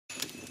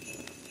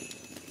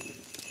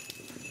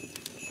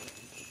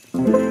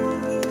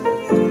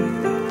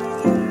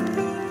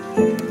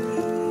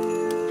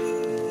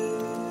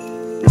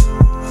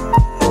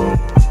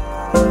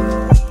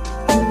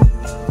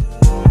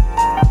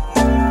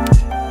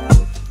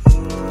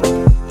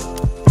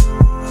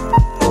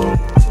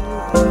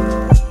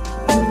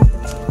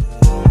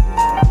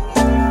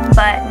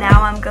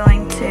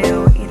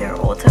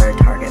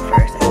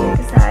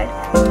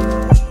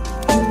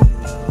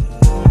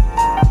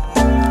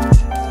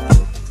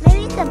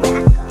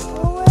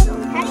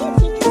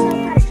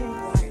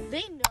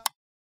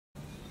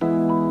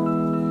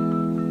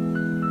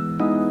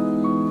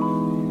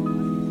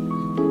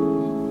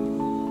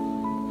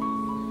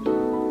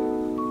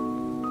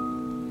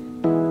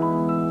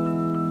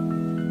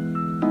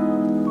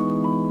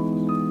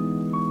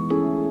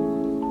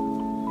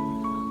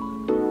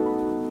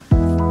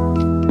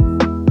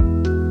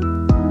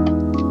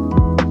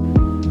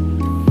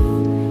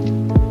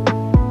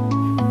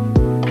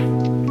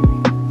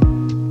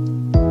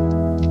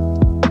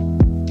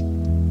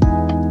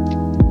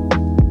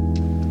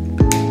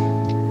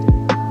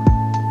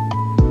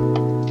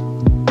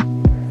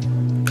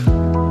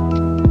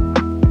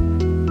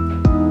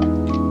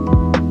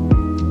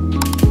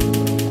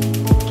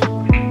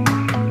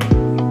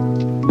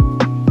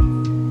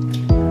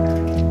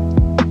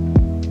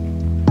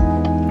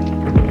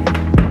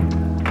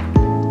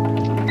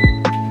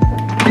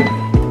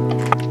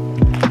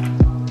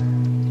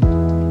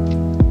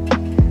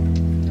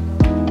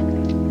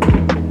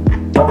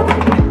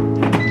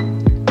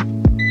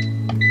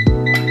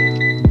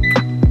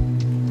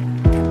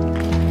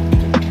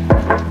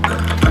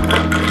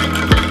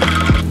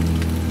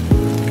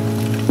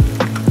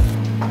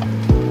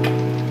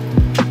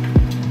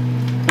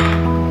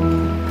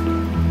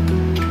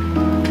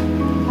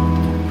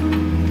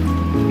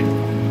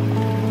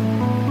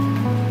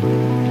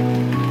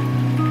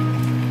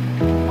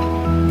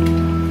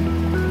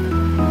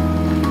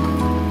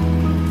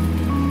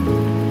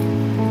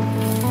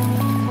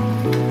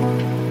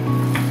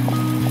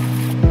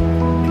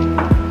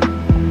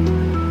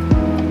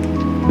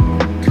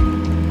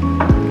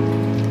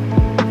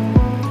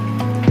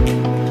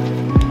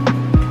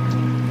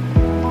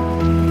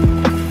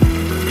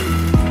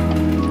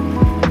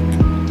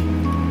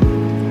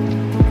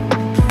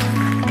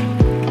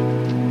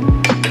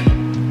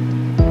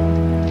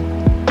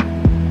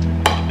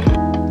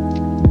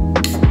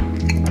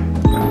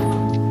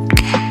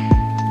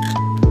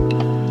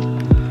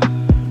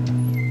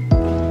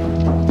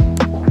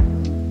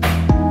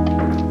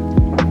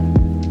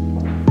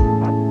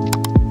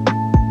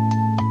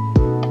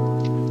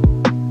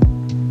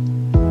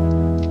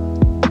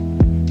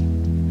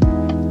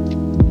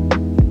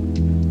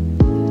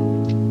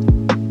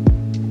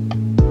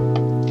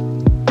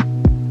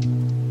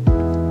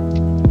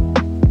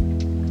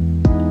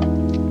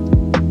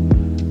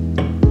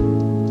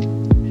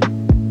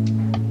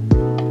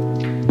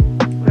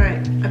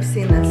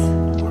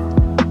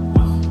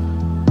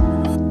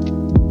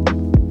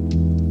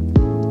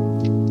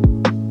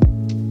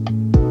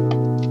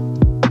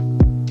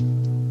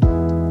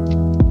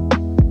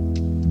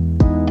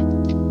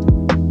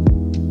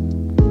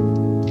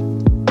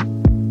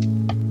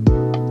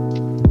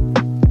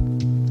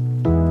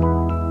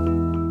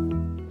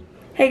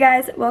Hey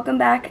guys, welcome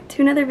back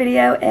to another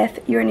video. If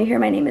you're new here,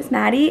 my name is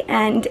Maddie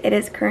and it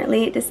is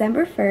currently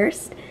December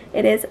 1st.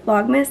 It is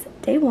Vlogmas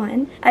day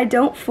 1. I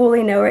don't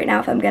fully know right now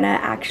if I'm gonna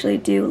actually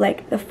do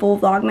like the full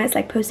Vlogmas,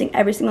 like posting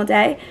every single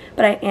day,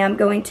 but I am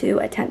going to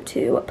attempt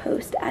to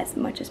post as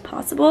much as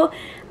possible.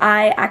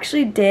 I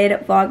actually did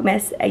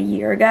Vlogmas a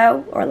year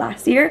ago, or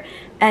last year,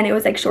 and it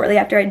was like shortly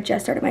after I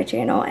just started my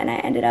channel and I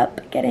ended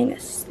up getting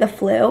the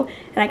flu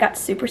and I got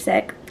super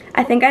sick.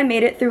 I think I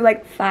made it through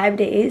like 5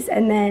 days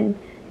and then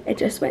it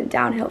just went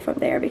downhill from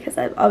there because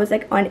I was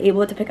like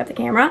unable to pick up the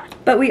camera.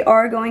 But we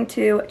are going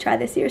to try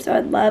this year, so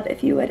I'd love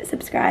if you would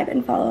subscribe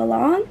and follow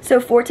along. So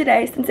for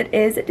today, since it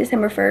is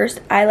December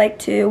 1st, I like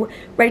to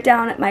write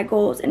down my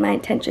goals and my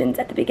intentions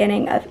at the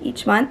beginning of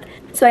each month.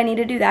 So I need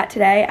to do that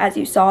today. As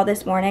you saw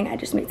this morning, I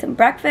just made some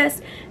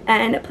breakfast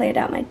and planned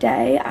out my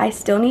day. I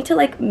still need to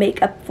like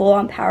make a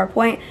full-on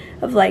PowerPoint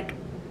of like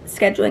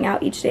scheduling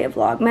out each day of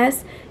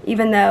Vlogmas,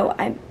 even though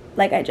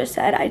like I just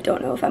said, I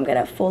don't know if I'm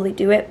gonna fully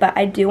do it, but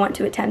I do want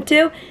to attempt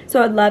to.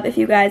 So I'd love if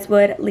you guys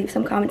would leave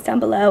some comments down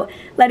below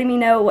letting me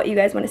know what you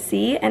guys want to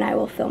see, and I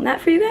will film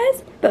that for you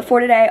guys. But for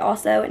today, I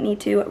also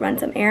need to run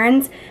some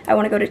errands. I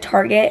want to go to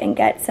Target and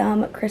get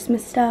some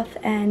Christmas stuff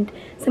and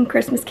some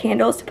Christmas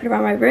candles to put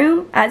around my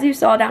room. As you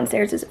saw,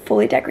 downstairs is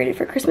fully decorated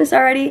for Christmas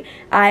already.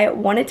 I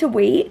wanted to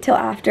wait till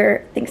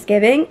after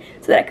Thanksgiving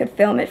so that I could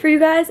film it for you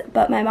guys,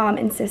 but my mom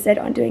insisted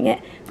on doing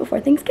it before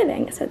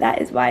Thanksgiving, so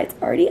that is why it's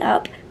already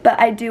up. But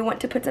I do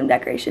want to put some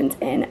decorations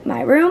in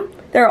my room.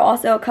 There are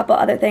also a couple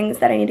other things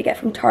that I need to get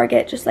from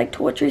Target, just like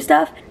toiletry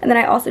stuff. And then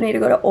I also need to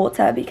go to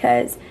Ulta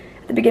because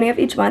at the beginning of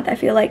each month, I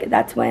feel like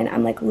that's when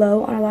I'm like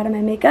low on a lot of my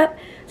makeup.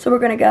 So we're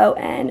gonna go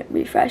and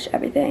refresh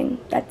everything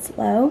that's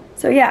low.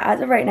 So yeah, as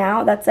of right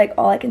now, that's like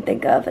all I can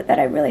think of that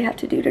I really have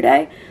to do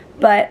today.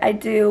 but I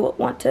do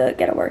want to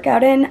get a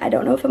workout in. I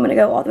don't know if I'm gonna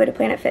go all the way to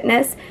Planet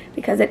Fitness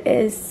because it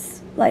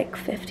is like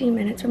 15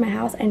 minutes from my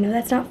house. I know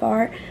that's not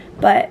far,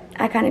 but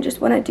I kind of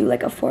just want to do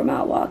like a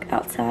 4-mile walk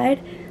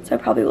outside, so I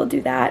probably will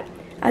do that.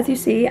 As you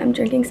see, I'm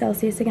drinking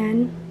Celsius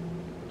again.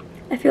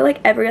 I feel like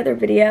every other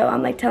video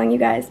I'm like telling you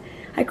guys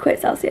I quit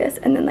Celsius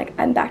and then like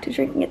I'm back to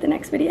drinking it the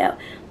next video.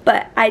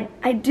 But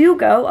I do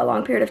go a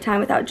long period of time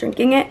without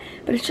drinking it,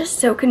 but it's just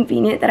so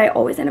convenient that I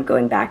always end up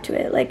going back to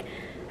it. Like,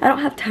 I don't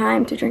have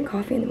time to drink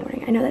coffee in the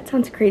morning. I know that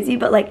sounds crazy,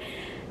 but like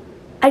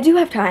I do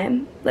have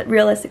time. Like,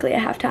 realistically I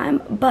have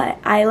time, but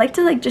I like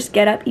to like just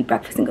get up, eat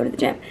breakfast, and go to the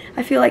gym.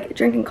 I feel like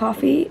drinking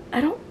coffee,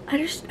 I don't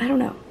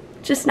know.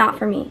 It's just not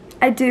for me.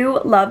 I do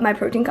love my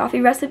protein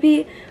coffee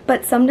recipe,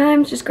 but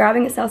sometimes just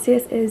grabbing a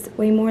Celsius is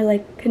way more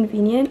like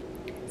convenient.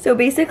 So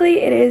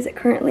basically it is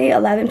currently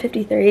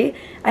 11:53.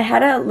 I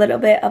had a little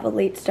bit of a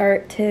late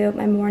start to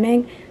my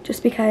morning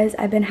just because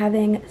I've been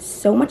having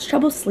so much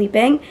trouble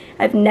sleeping.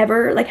 I've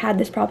never like had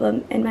this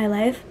problem in my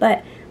life,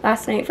 but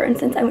last night, for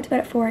instance, I went to bed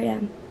at 4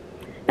 a.m.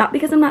 Not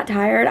because I'm not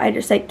tired, I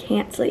just like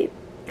can't sleep.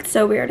 It's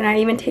so weird, and I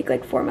even take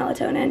like 4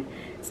 melatonin,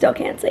 still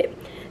can't sleep.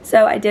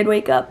 So I did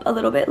wake up a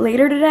little bit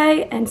later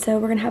today, and so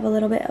we're gonna have a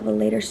little bit of a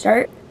later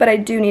start. But I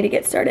do need to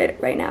get started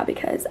right now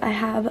because I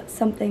have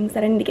some things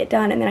that I need to get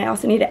done, and then I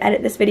also need to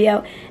edit this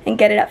video and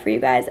get it up for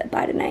you guys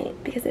by tonight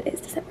because it is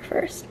December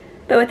 1st.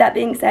 But with that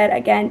being said,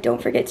 again,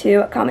 don't forget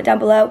to comment down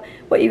below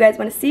what you guys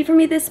want to see from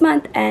me this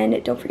month,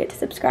 and don't forget to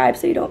subscribe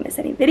so you don't miss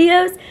any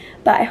videos.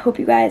 But I hope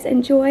you guys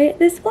enjoy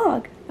this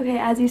vlog. Okay,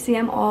 as you see,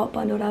 I'm all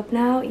bundled up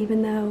now,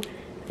 even though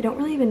I don't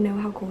really even know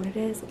how cold it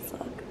is. Let's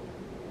look.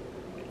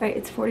 Right,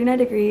 it's 49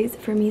 degrees.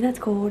 For me, that's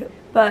cold.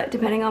 But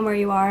depending on where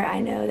you are, I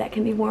know that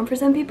can be warm for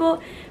some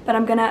people. But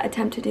I'm gonna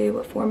attempt to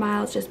do 4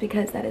 miles just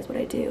because that is what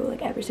I do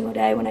like every single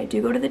day when I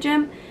do go to the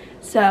gym.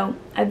 So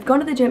I've gone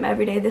to the gym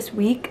every day this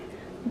week,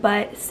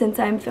 but since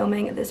I'm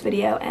filming this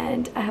video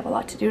and I have a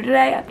lot to do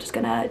today, I'm just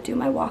gonna do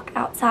my walk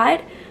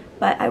outside.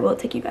 But I will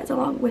take you guys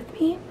along with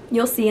me.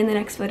 You'll see in the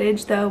next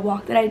footage, the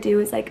walk that I do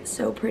is like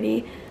so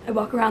pretty. I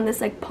walk around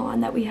this like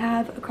pond that we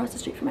have across the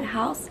street from my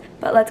house.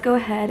 But let's go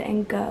ahead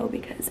and go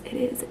because it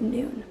is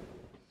noon.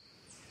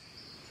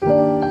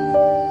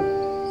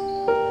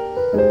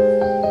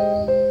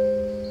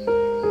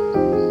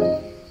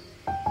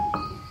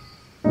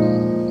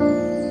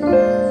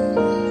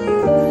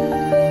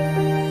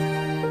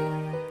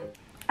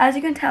 As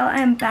you can tell, I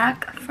am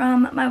back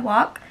from my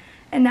walk,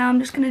 and now I'm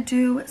just gonna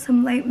do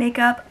some light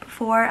makeup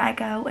before I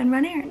go and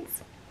run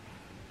errands.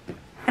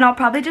 And I'll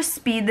probably just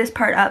speed this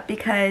part up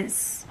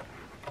because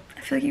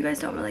I feel like you guys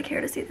don't really care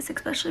to see this,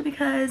 especially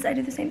because I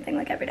do the same thing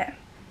like every day.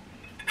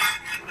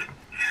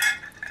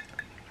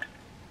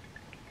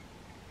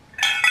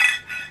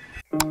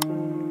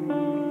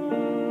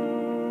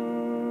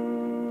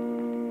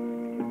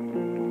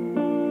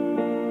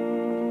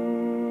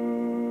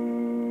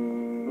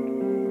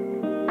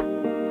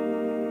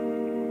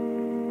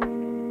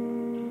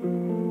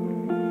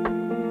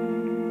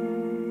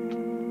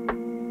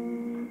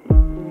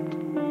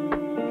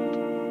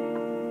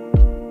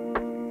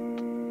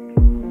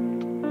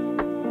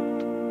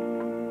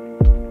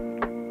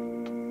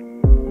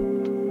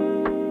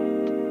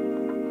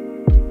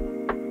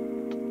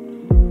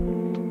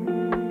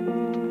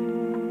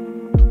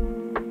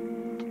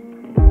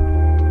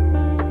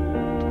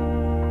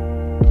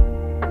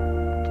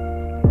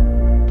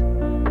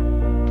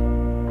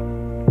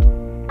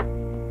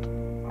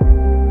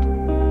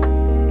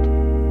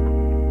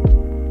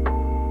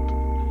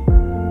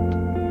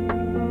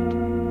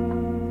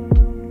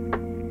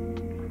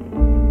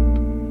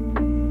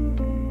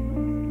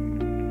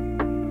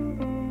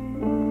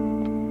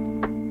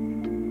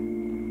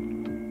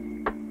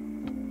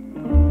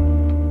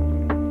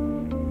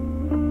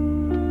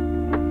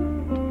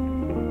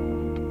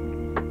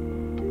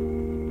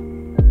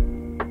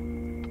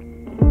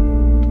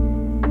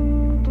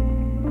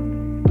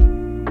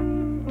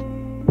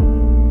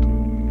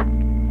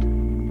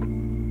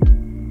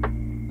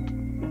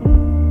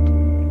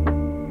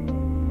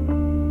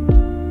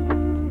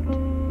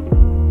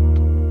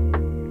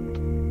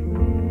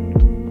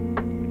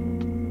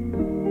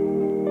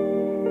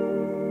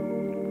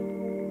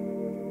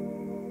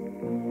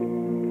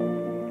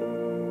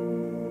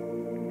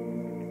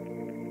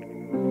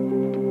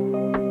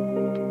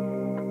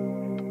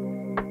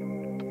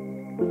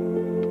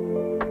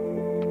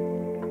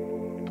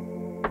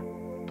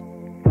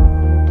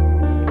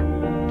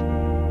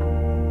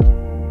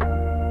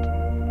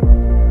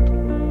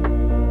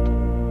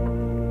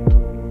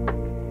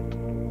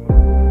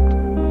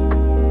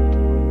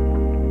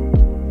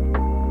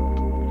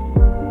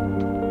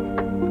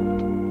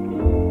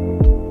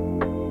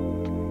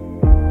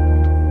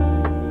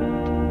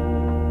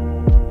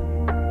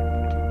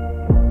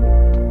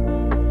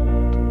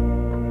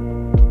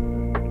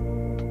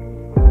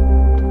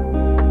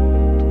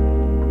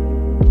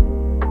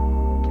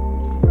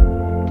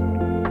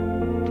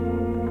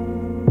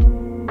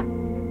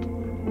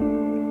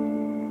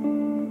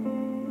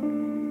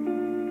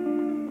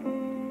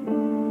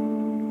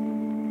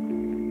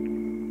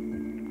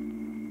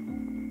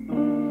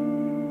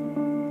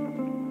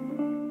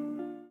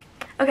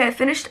 Okay, I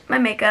finished my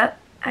makeup.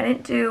 I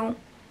didn't do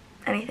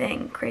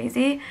anything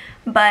crazy,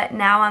 but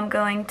now I'm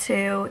going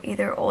to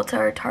either Ulta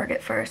or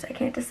Target first. I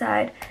can't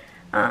decide.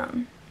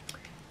 I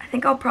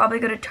think I'll probably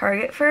go to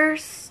Target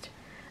first.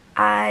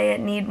 I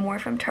need more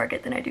from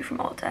Target than I do from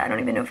Ulta. I don't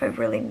even know if I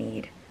really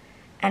need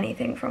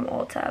anything from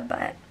Ulta,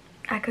 but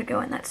I could go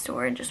in that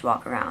store and just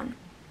walk around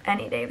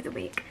any day of the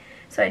week.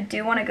 So I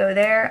do want to go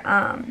there.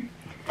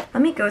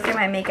 Let me go through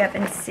my makeup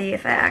and see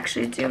if I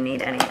actually do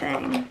need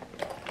anything.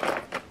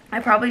 I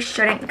probably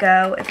shouldn't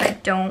go if I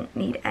don't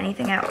need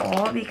anything at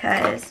all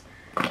because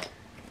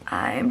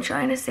I'm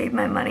trying to save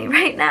my money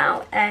right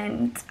now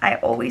and I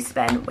always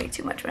spend way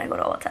too much when I go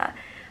to Ulta.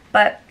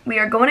 But we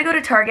are going to go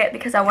to Target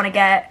because I want to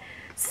get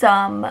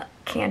some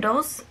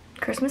candles,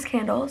 Christmas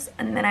candles,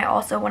 and then I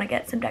also want to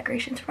get some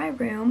decorations for my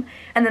room.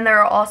 And then there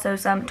are also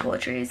some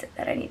toiletries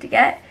that I need to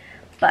get.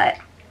 But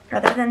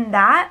other than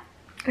that,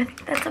 I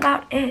think that's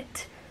about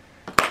it.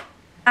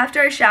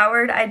 After I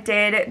showered, I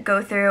did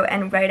go through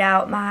and write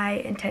out my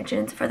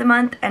intentions for the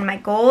month and my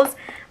goals,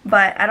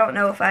 but I don't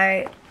know if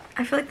I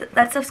feel like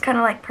that stuff's kind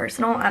of like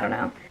personal. I don't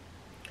know.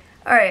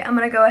 Alright, I'm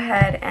going to go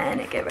ahead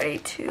and get ready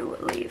to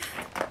leave.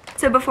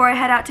 So before I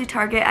head out to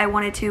Target, I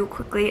wanted to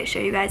quickly show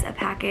you guys a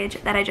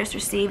package that I just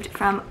received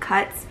from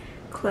Cuts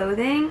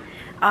Clothing.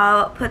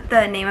 I'll put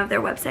the name of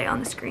their website on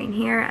the screen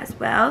here as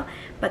well,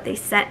 but they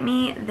sent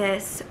me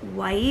this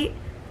white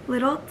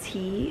little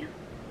tee.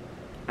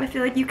 I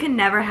feel like you can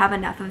never have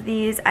enough of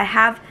these. I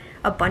have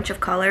a bunch of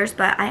colors,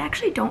 but I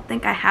actually don't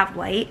think I have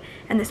white,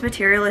 and this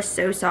material is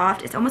so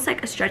soft. It's almost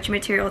like a stretchy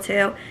material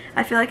too.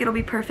 I feel like it'll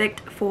be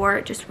perfect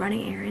for just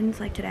running errands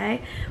like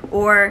today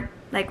or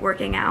like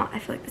working out. I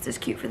feel like this is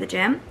cute for the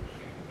gym,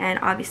 and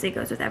obviously it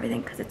goes with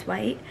everything because it's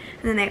white.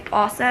 And then they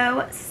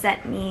also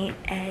sent me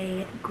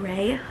a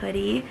gray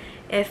hoodie.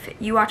 If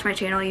you watch my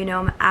channel, you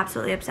know I'm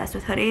absolutely obsessed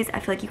with hoodies. I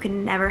feel like you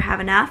can never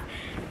have enough.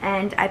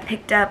 And I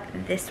picked up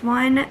this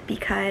one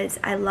because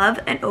I love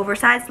an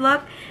oversized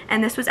look.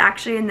 And this was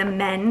actually in the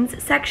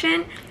men's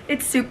section.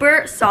 It's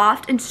super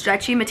soft and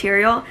stretchy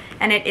material.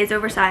 And it is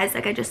oversized.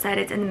 Like I just said,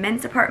 it's in the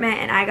men's department.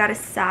 And I got a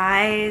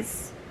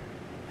size,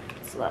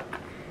 let's look.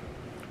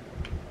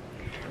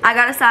 I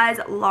got a size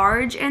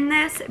large in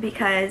this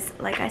because,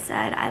 like I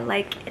said, I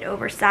like it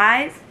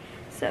oversized.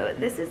 So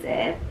this is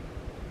it.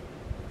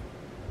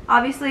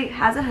 Obviously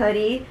has a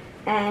hoodie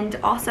and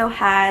also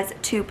has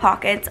 2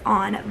 pockets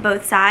on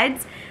both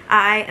sides.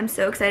 I am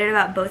so excited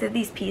about both of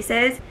these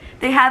pieces.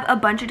 They have a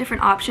bunch of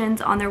different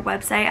options on their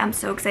website. I'm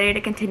so excited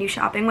to continue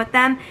shopping with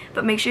them,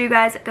 but make sure you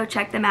guys go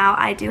check them out.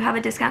 I do have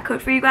a discount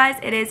code for you guys.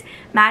 It is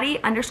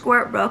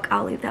Maddie_Rook.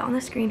 I'll leave that on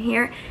the screen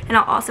here, and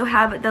I'll also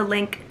have the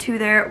link to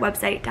their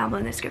website down below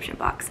in the description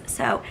box.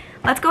 So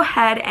let's go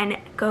ahead and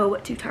go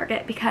to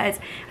Target because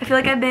I feel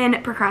like I've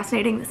been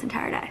procrastinating this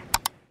entire day.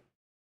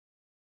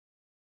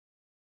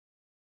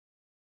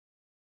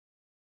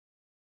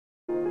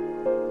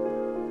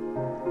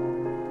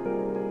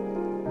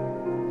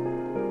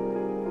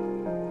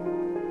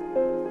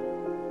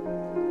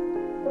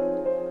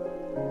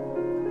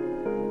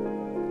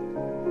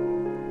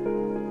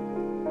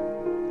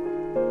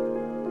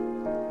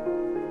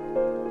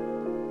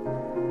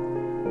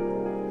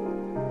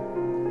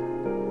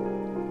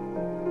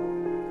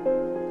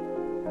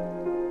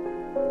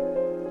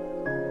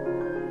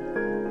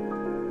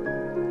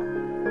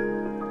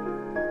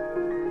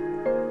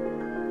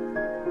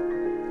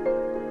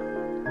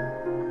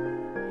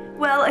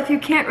 Well, if you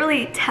can't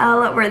really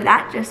tell where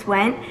that just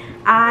went,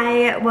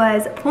 I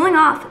was pulling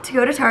off to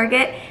go to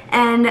Target,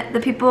 and the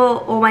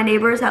people, well, my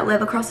neighbors that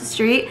live across the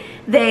street,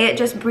 they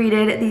just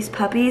breeded these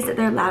puppies.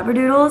 They're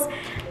Labradoodles,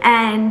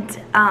 and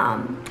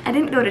I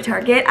didn't go to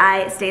Target.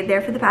 I stayed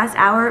there for the past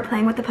hour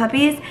playing with the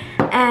puppies,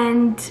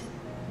 and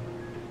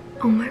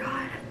oh my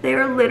god, they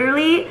are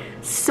literally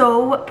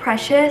so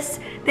precious.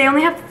 They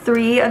only have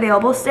 3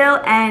 available still,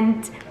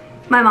 and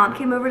my mom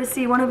came over to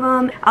see one of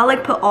them. I'll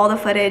like put all the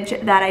footage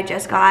that I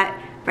just got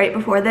right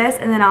before this,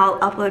 and then I'll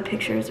upload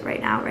pictures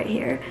right now, right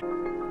here.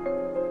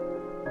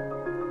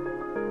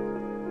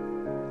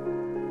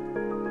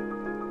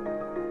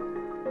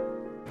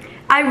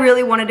 I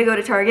really wanted to go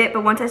to Target,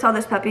 but once I saw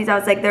those puppies, I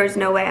was like, there's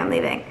no way I'm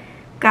leaving.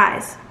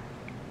 Guys.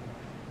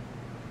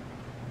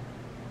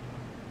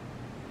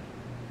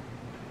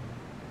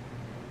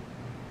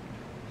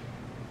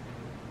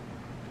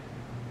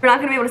 We're not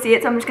gonna be able to see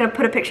it, so I'm just gonna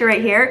put a picture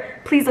right here.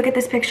 Please look at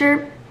this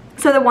picture.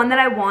 So the one that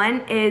I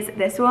want is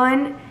this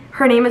one.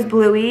 Her name is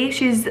Bluey.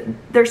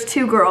 There's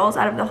 2 girls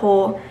out of the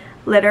whole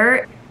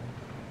litter.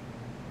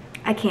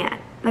 I can't,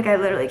 like I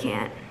literally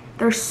can't.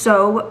 They're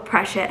so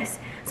precious.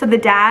 So the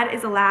dad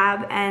is a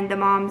lab and the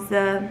mom's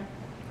the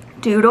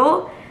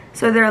doodle.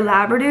 So they're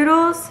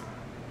Labradoodles.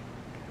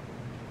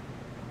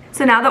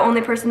 So now the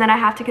only person that I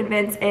have to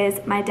convince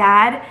is my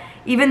dad.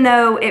 Even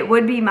though it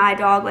would be my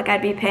dog, like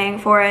I'd be paying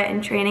for it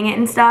and training it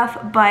and stuff,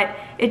 but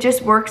it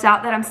just works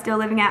out that I'm still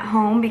living at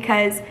home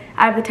because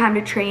I have the time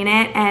to train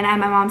it and I have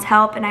my mom's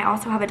help, and I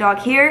also have a dog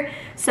here,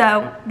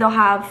 so they'll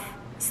have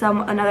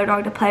another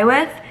dog to play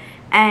with.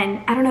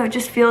 And I don't know, it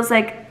just feels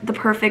like the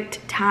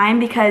perfect time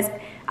because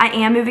I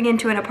am moving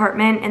into an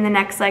apartment in the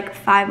next like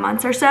 5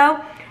 months or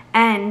so,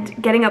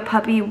 and getting a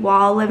puppy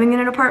while living in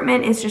an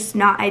apartment is just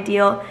not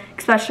ideal,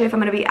 especially if I'm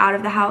gonna be out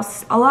of the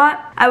house a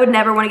lot. I would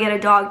never wanna get a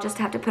dog just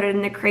to have to put it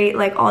in the crate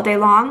like all day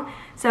long.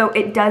 So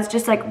it does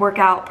just like work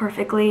out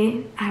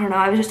perfectly. I don't know,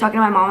 I was just talking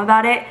to my mom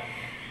about it,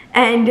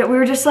 and we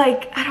were just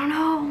like, I don't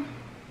know.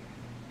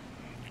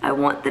 I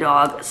want the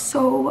dog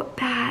so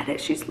bad.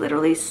 She's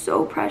literally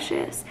so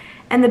precious.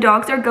 And the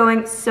dogs are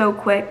going so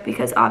quick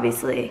because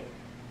obviously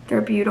they're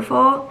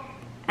beautiful.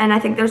 And I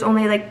think there's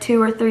only like 2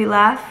 or 3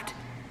 left.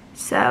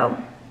 So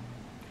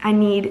I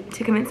need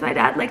to convince my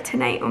dad like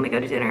tonight when we go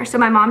to dinner. So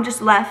my mom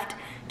just left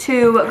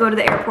to go to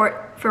the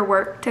airport for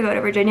work to go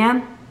to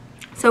Virginia.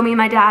 So me and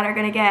my dad are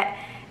gonna get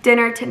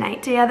dinner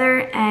tonight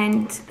together,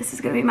 and this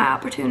is gonna be my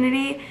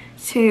opportunity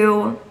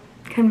to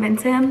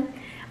convince him.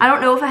 I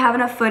don't know if I have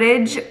enough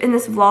footage in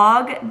this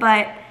vlog,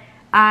 but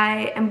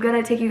I am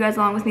gonna take you guys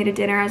along with me to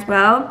dinner as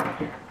well.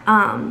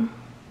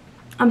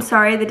 I'm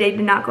sorry the day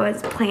did not go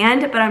as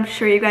planned, but I'm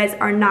sure you guys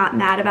are not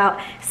mad about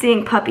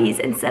seeing puppies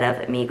instead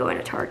of me going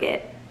to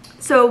Target.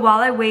 So while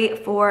I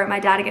wait for my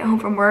dad to get home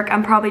from work,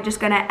 I'm probably just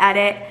gonna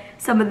edit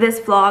some of this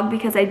vlog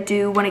because I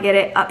do wanna get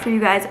it up for you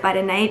guys by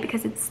tonight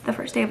because it's the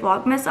first day of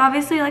Vlogmas,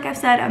 obviously, like I've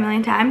said a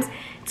million times.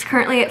 It's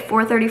currently at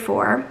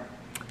 4:34,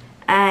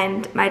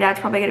 and my dad's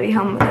probably gonna be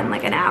home within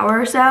like an hour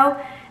or so,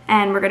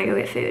 and we're gonna go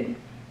get food.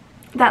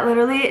 That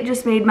literally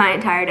just made my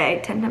entire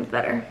day 10 times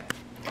better.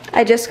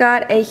 I just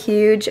got a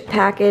huge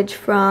package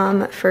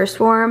from First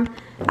Form.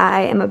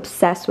 I am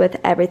obsessed with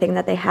everything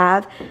that they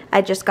have.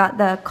 I just got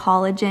the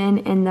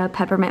collagen in the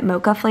peppermint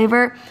mocha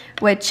flavor,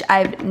 which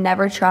I've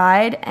never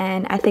tried,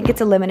 and I think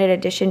it's a limited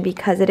edition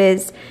because it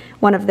is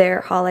one of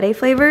their holiday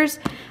flavors.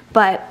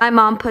 But my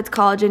mom puts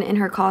collagen in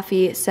her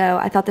coffee, so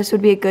I thought this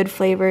would be a good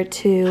flavor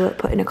to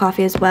put in a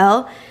coffee as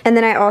well. And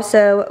then I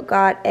also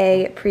got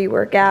a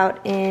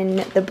pre-workout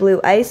in the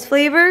blue ice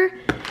flavor.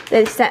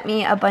 They sent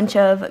me a bunch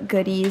of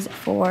goodies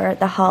for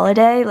the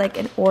holiday, like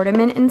an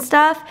ornament and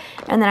stuff.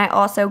 And then I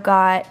also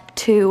got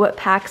 2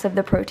 packs of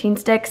the protein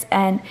sticks,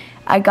 and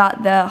I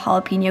got the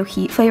jalapeno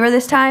heat flavor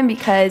this time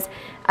because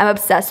I'm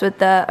obsessed with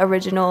the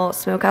original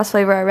smokehouse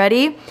flavor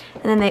already.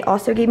 And then they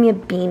also gave me a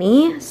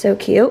beanie, so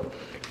cute.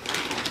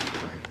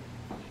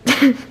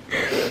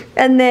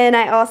 And then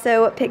I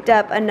also picked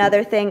up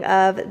another thing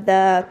of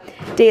the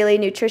daily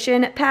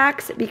nutrition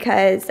packs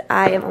because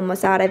I am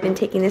almost out. I've been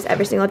taking this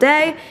every single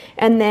day.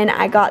 And then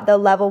I got the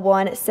level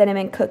 1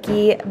 cinnamon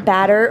cookie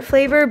batter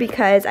flavor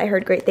because I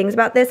heard great things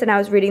about this, and I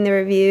was reading the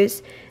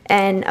reviews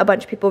and a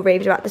bunch of people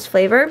raved about this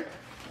flavor.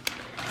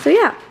 So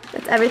yeah,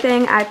 that's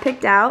everything I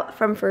picked out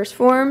from First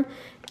Form,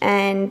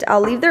 and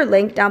I'll leave their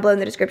link down below in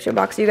the description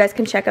box so you guys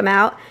can check them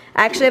out.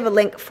 I actually have a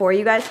link for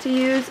you guys to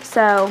use,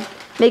 so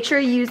make sure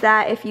you use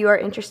that if you are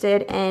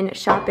interested in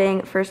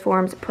shopping First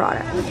Form's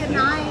products. Good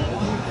night.